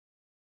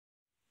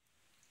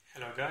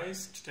Hello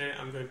guys, today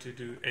I'm going to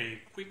do a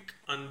quick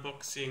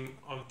unboxing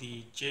of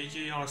the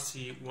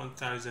JJRC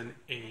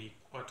 1000A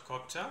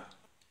quadcopter.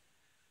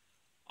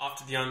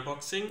 After the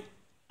unboxing,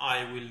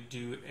 I will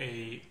do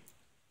a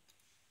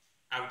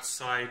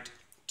outside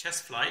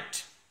test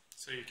flight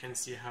so you can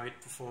see how it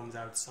performs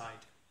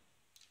outside.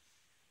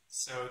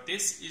 So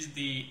this is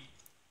the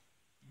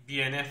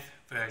BNF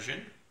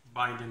version,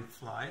 bind and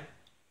fly.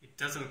 It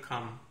doesn't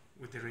come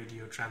with the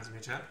radio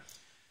transmitter.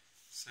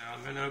 So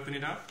I'm going to open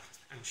it up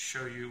and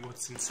show you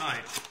what's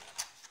inside.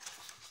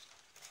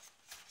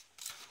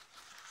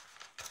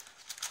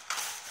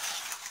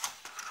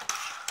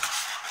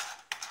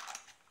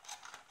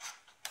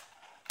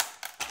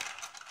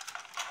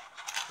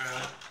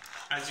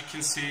 As you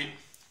can see,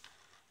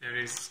 there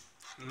is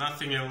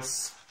nothing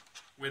else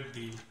with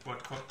the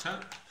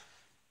quadcopter.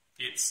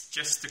 It's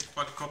just the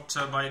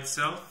quadcopter by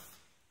itself.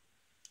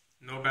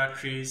 No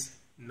batteries,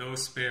 no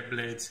spare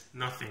blades,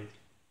 nothing.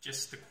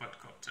 Just the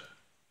quadcopter.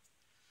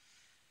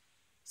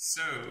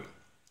 So,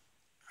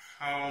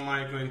 how am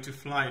I going to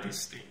fly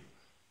this thing?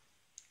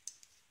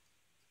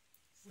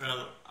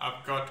 Well,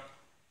 I've got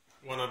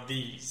one of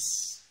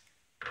these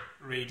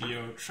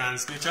radio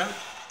transmitter.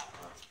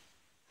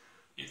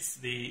 It's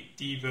the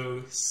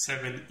Devo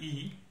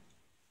 7E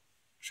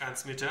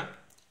transmitter,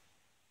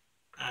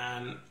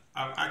 and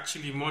I've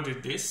actually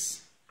modded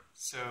this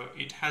so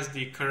it has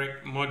the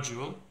correct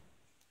module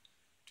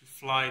to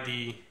fly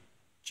the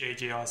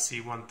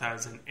JJRC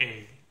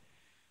 1000A.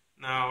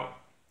 Now,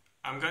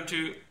 I'm going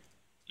to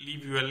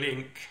leave you a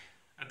link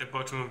at the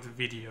bottom of the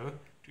video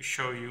to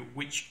show you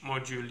which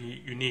module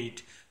you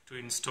need to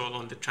install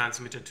on the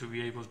transmitter to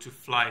be able to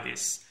fly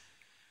this.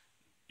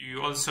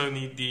 You also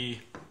need the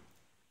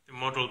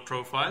model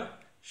profile.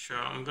 So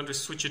I'm going to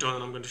switch it on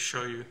and I'm going to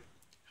show you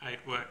how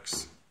it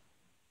works.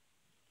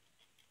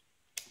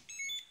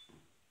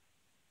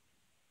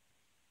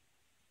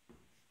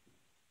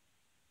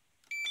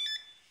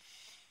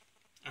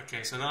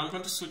 Okay, so now I'm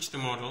going to switch the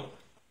model.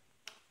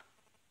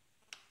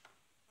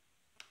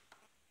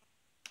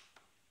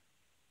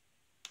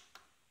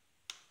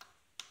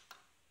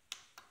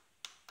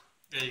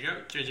 There you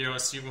go,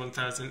 JJRC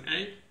 1000A. I'm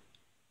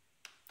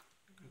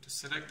going to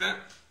select that.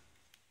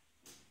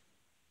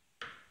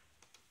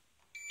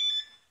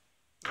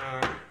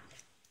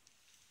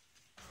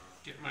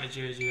 Get my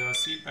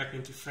JJRC back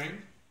into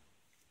frame.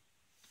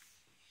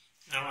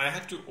 Now I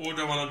had to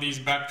order one of these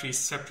batteries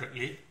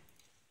separately,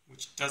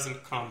 which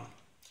doesn't come.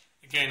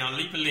 Again, I'll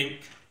leave a link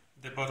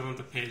at the bottom of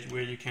the page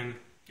where you can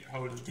get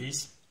hold of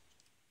these.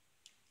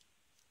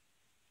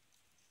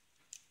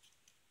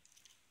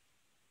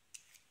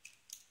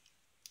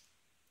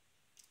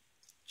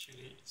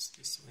 Actually, it's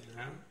this way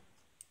around.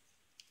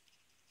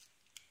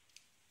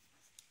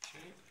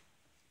 Okay.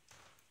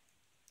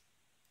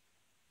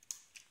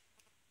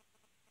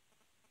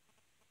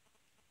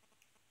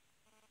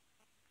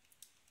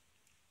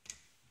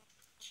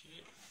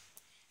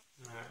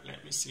 Now,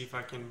 let me see if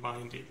I can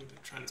bind it with the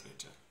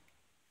transmitter.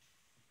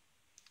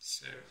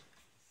 So,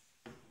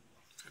 if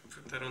I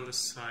put that on the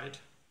side,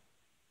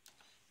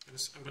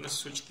 I'm going to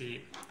switch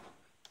the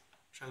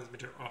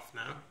transmitter off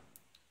now.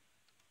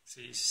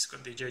 See, it's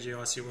got the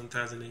JJRC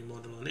 1000A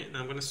model on it, and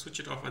I'm going to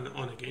switch it off and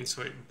on again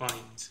so it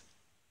binds.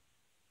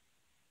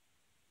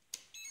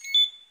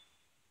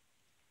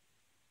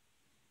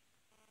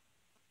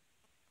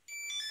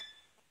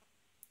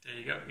 There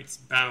you go, it's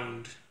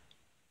bound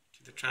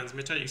to the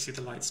transmitter. You see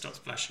the light stops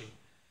flashing.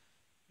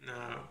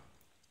 Now,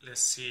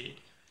 let's see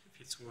if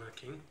it's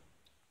working.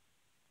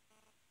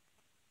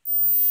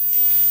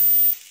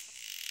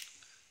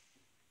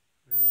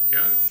 There you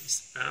go,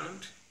 it's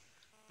bound.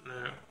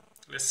 Now,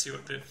 let's see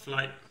what the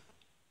flight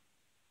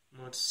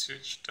mode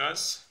switch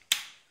does.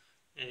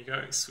 There you go,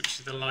 it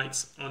switches the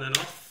lights on and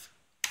off.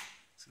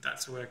 So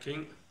that's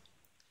working.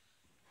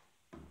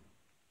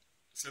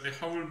 So the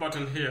whole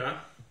button here,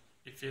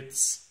 if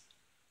it's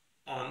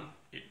on,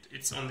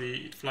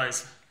 it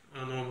flies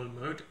on normal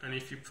mode, and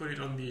if you put it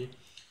on the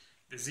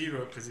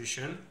 0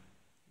 position,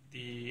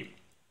 the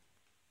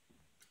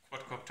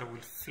quadcopter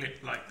will flip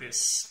like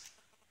this.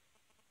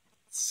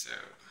 So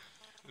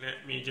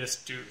let me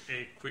just do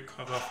a quick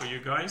hover for you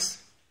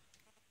guys.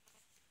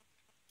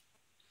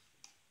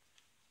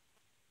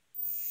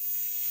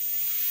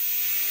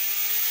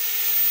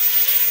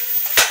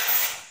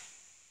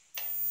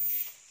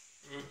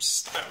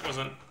 Oops, that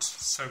wasn't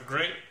so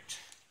great.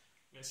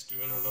 Let's do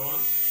another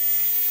one.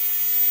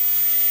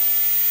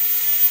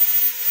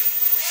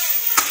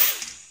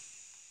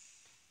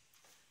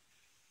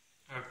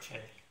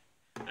 Okay,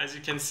 as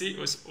you can see, it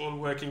was all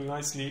working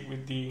nicely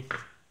with the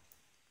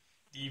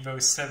Devo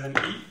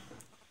 7E.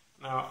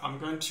 Now I'm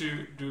going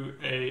to do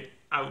a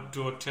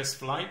outdoor test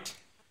flight,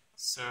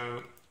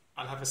 so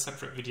I'll have a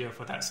separate video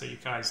for that so you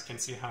guys can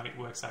see how it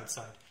works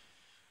outside.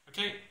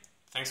 Okay,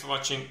 thanks for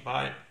watching,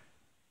 bye.